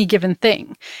refute any given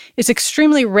thing. It's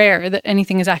extremely rare that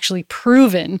anything is actually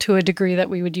proven to a degree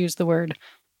that we would use the word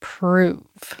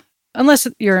prove, unless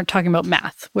you're talking about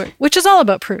math, which is all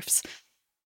about proofs.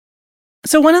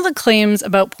 So one of the claims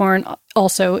about porn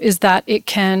also is that it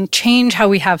can change how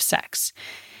we have sex.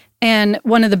 And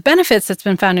one of the benefits that's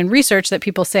been found in research that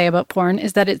people say about porn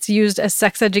is that it's used as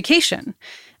sex education.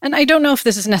 And I don't know if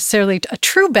this is necessarily a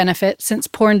true benefit, since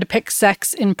porn depicts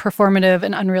sex in performative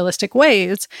and unrealistic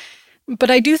ways, but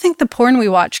I do think the porn we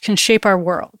watch can shape our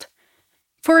world.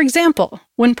 For example,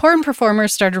 when porn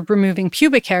performers started removing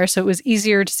pubic hair so it was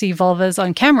easier to see vulvas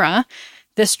on camera,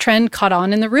 this trend caught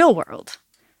on in the real world.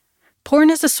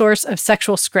 Porn is a source of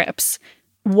sexual scripts,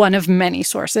 one of many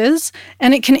sources,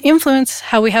 and it can influence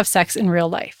how we have sex in real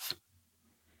life.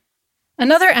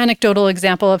 Another anecdotal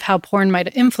example of how porn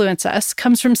might influence us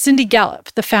comes from Cindy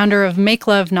Gallop, the founder of Make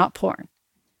Love, Not Porn.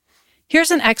 Here's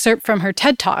an excerpt from her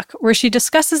TED Talk where she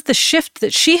discusses the shift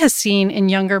that she has seen in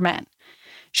younger men.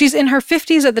 She's in her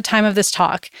 50s at the time of this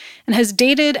talk and has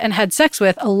dated and had sex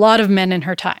with a lot of men in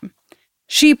her time.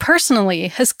 She personally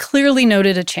has clearly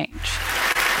noted a change.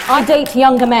 I date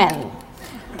younger men,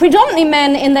 predominantly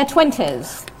men in their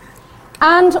 20s.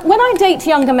 And when I date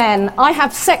younger men, I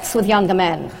have sex with younger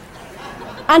men.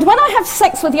 And when I have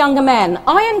sex with younger men,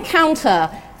 I encounter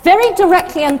very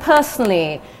directly and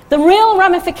personally the real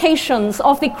ramifications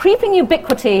of the creeping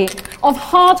ubiquity of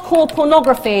hardcore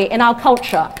pornography in our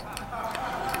culture.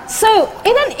 So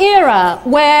in an era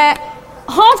where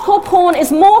hardcore porn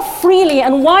is more freely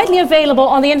and widely available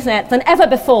on the internet than ever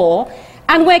before,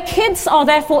 and where kids are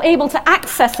therefore able to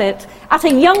access it at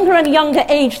a younger and younger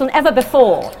age than ever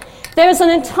before, there is an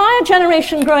entire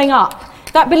generation growing up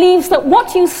that believes that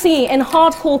what you see in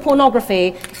hardcore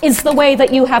pornography is the way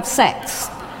that you have sex.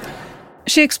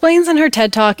 She explains in her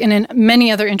TED Talk and in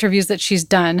many other interviews that she's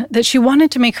done that she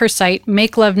wanted to make her site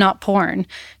Make Love, Not Porn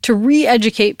to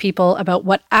re-educate people about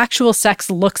what actual sex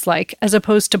looks like as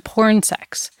opposed to porn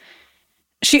sex.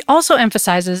 She also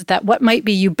emphasizes that what might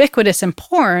be ubiquitous in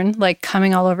porn, like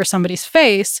coming all over somebody's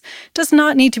face, does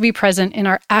not need to be present in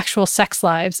our actual sex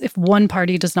lives if one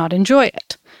party does not enjoy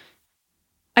it.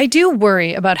 I do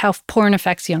worry about how porn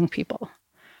affects young people.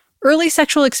 Early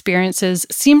sexual experiences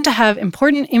seem to have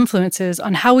important influences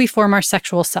on how we form our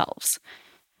sexual selves.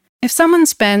 If someone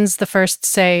spends the first,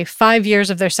 say, 5 years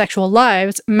of their sexual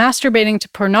lives masturbating to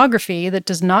pornography that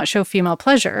does not show female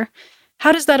pleasure,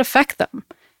 how does that affect them?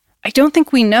 I don't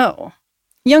think we know.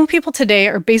 Young people today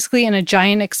are basically in a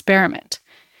giant experiment.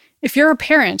 If you're a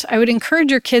parent, I would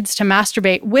encourage your kids to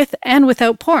masturbate with and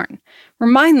without porn.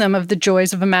 Remind them of the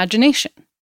joys of imagination.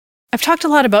 I've talked a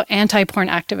lot about anti-porn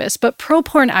activists, but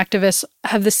pro-porn activists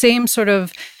have the same sort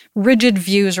of rigid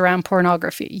views around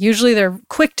pornography. Usually they're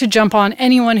quick to jump on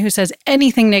anyone who says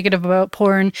anything negative about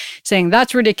porn, saying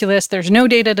that's ridiculous, there's no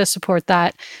data to support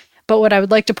that. But what I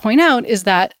would like to point out is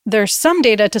that there's some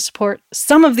data to support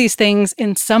some of these things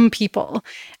in some people.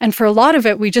 And for a lot of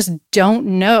it, we just don't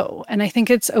know. And I think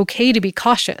it's okay to be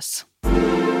cautious.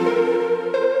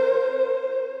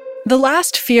 The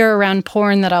last fear around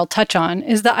porn that I'll touch on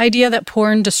is the idea that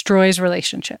porn destroys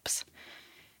relationships.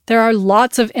 There are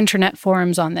lots of internet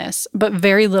forums on this, but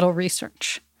very little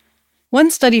research. One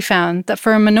study found that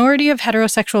for a minority of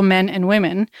heterosexual men and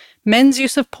women, men's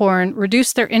use of porn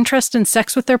reduced their interest in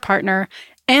sex with their partner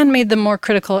and made them more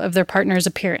critical of their partner's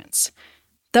appearance.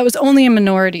 That was only a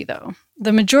minority, though.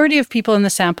 The majority of people in the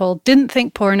sample didn't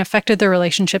think porn affected their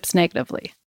relationships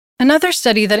negatively. Another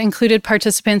study that included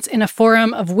participants in a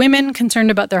forum of women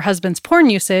concerned about their husband's porn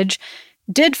usage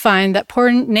did find that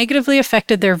porn negatively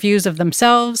affected their views of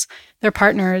themselves, their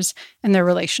partners, and their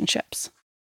relationships.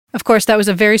 Of course, that was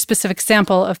a very specific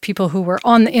sample of people who were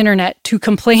on the internet to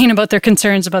complain about their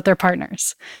concerns about their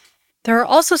partners. There are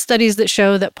also studies that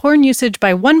show that porn usage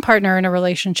by one partner in a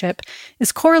relationship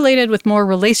is correlated with more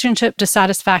relationship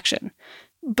dissatisfaction.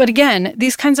 But again,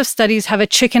 these kinds of studies have a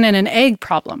chicken and an egg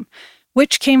problem.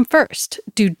 Which came first?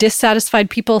 Do dissatisfied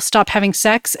people stop having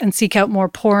sex and seek out more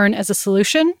porn as a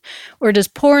solution? Or does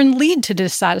porn lead to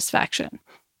dissatisfaction?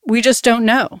 We just don't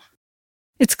know.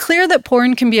 It's clear that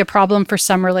porn can be a problem for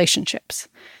some relationships.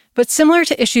 But similar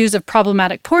to issues of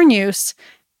problematic porn use,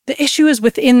 the issue is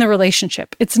within the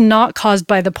relationship. It's not caused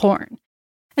by the porn.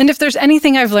 And if there's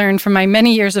anything I've learned from my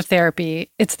many years of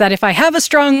therapy, it's that if I have a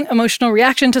strong emotional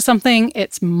reaction to something,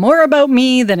 it's more about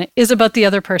me than it is about the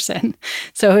other person.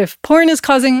 So if porn is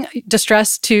causing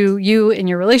distress to you in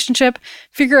your relationship,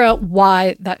 figure out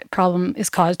why that problem is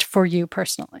caused for you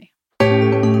personally.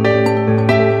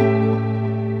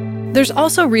 There's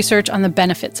also research on the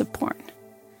benefits of porn.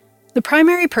 The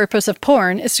primary purpose of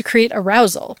porn is to create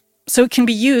arousal, so it can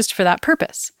be used for that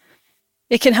purpose.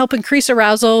 It can help increase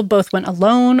arousal both when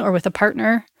alone or with a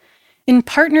partner. In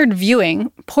partnered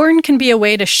viewing, porn can be a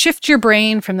way to shift your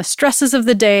brain from the stresses of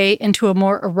the day into a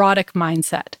more erotic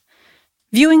mindset.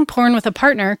 Viewing porn with a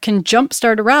partner can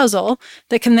jumpstart arousal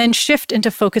that can then shift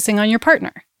into focusing on your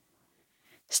partner.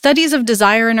 Studies of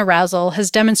desire and arousal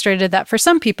has demonstrated that for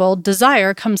some people,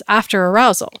 desire comes after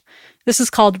arousal. This is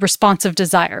called responsive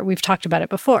desire. We've talked about it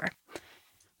before.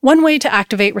 One way to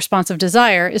activate responsive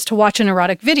desire is to watch an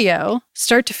erotic video,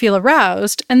 start to feel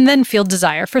aroused, and then feel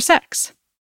desire for sex.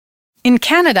 In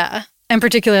Canada, and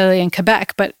particularly in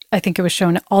Quebec, but I think it was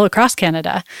shown all across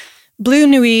Canada, Blue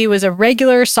Nuit was a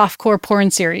regular softcore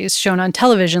porn series shown on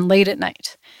television late at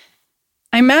night.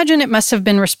 I imagine it must have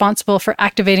been responsible for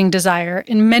activating desire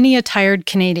in many a tired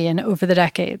Canadian over the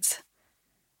decades.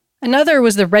 Another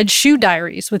was the Red Shoe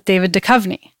Diaries with David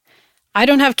Duchovny. I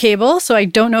don't have cable, so I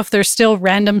don't know if there's still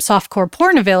random softcore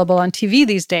porn available on TV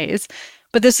these days,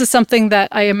 but this is something that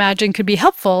I imagine could be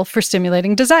helpful for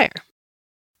stimulating desire.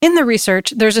 In the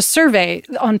research, there's a survey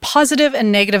on positive and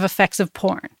negative effects of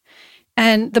porn.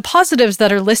 And the positives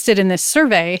that are listed in this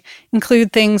survey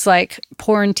include things like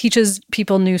porn teaches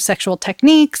people new sexual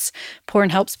techniques, porn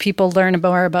helps people learn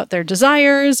more about their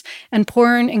desires, and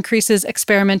porn increases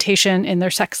experimentation in their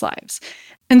sex lives.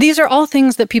 And these are all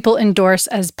things that people endorse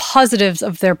as positives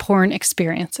of their porn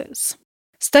experiences.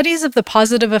 Studies of the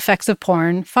positive effects of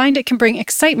porn find it can bring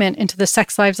excitement into the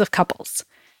sex lives of couples.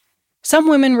 Some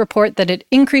women report that it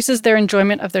increases their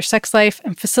enjoyment of their sex life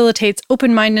and facilitates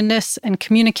open-mindedness and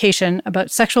communication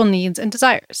about sexual needs and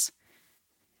desires.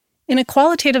 In a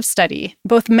qualitative study,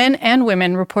 both men and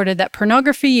women reported that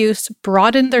pornography use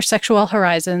broadened their sexual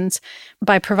horizons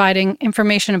by providing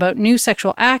information about new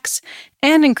sexual acts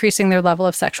and increasing their level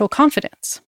of sexual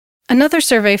confidence. Another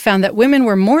survey found that women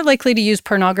were more likely to use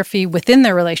pornography within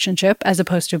their relationship as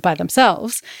opposed to by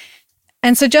themselves,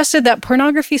 and suggested that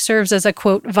pornography serves as a,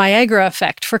 quote, Viagra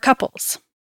effect for couples.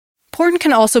 Porn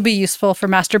can also be useful for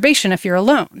masturbation if you're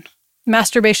alone.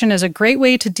 Masturbation is a great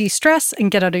way to de-stress and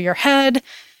get out of your head,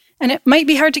 and it might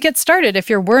be hard to get started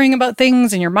if you're worrying about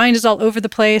things and your mind is all over the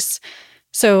place.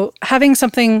 So having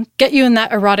something get you in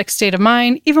that erotic state of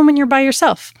mind, even when you're by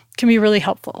yourself, can be really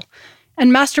helpful.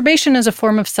 And masturbation is a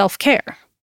form of self-care.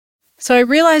 So I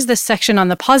realize this section on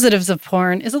the positives of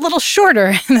porn is a little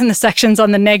shorter than the sections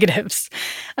on the negatives.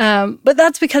 But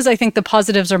that's because I think the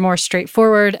positives are more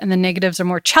straightforward and the negatives are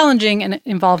more challenging and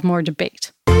involve more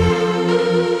debate.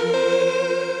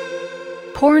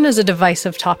 Porn is a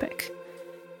divisive topic.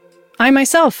 I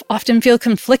myself often feel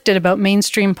conflicted about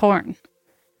mainstream porn.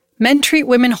 Men treat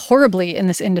women horribly in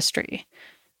this industry.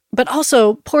 But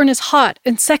also, porn is hot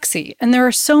and sexy, and there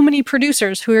are so many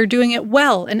producers who are doing it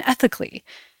well and ethically.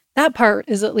 That part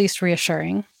is at least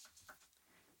reassuring.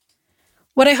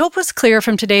 What I hope was clear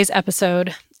from today's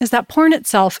episode is that porn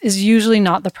itself is usually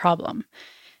not the problem,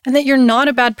 and that you're not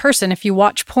a bad person if you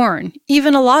watch porn,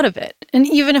 even a lot of it, and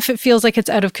even if it feels like it's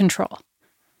out of control.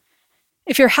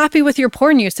 If you're happy with your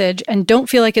porn usage and don't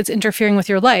feel like it's interfering with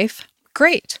your life,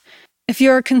 great. If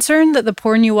you are concerned that the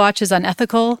porn you watch is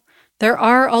unethical, there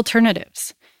are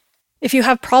alternatives. If you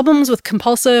have problems with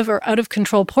compulsive or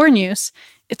out-of-control porn use,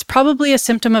 it's probably a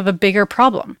symptom of a bigger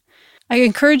problem. I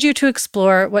encourage you to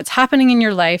explore what's happening in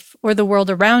your life or the world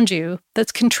around you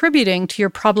that's contributing to your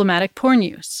problematic porn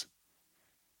use.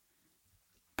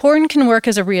 Porn can work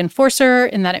as a reinforcer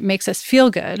in that it makes us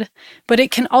feel good, but it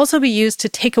can also be used to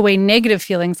take away negative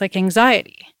feelings like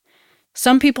anxiety.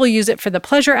 Some people use it for the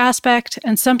pleasure aspect,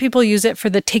 and some people use it for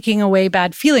the taking away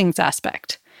bad feelings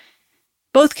aspect.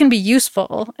 Both can be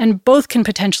useful, and both can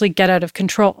potentially get out of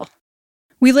control.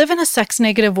 We live in a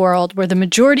sex-negative world where the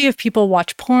majority of people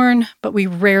watch porn, but we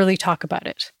rarely talk about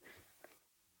it.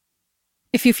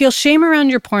 If you feel shame around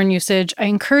your porn usage, I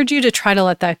encourage you to try to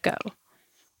let that go.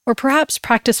 Or perhaps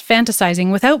practice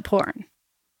fantasizing without porn.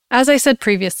 As I said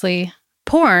previously,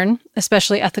 porn,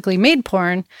 especially ethically made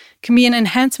porn, can be an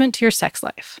enhancement to your sex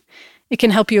life. It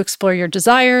can help you explore your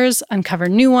desires, uncover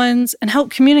new ones, and help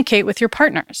communicate with your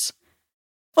partners.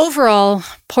 Overall,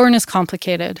 porn is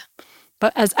complicated,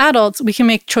 but as adults, we can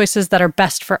make choices that are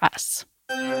best for us.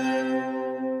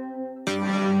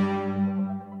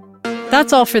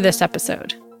 That's all for this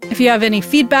episode. If you have any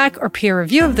feedback or peer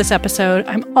review of this episode,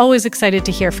 I'm always excited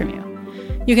to hear from you.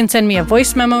 You can send me a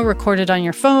voice memo recorded on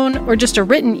your phone or just a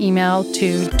written email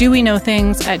to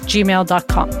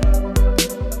doweknowthings@gmail.com.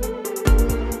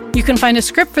 You can find a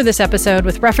script for this episode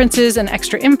with references and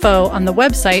extra info on the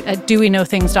website at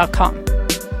doweknowthings.com.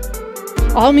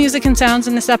 All music and sounds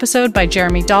in this episode by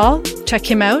Jeremy Dahl. Check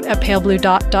him out at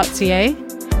palebluedot.ca.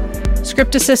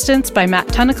 Script assistance by Matt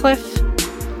Tunnicliffe.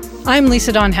 I'm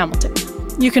Lisa Dawn Hamilton.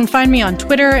 You can find me on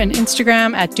Twitter and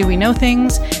Instagram at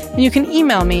doweknowthings, and you can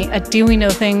email me at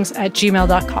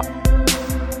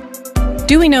doweknowthings@gmail.com.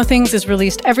 Do We Know Things is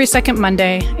released every second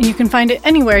Monday, and you can find it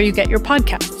anywhere you get your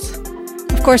podcasts.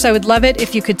 Of course, I would love it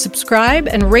if you could subscribe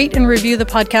and rate and review the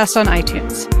podcast on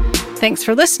iTunes. Thanks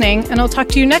for listening, and I'll talk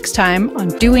to you next time on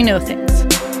Do We Know Things?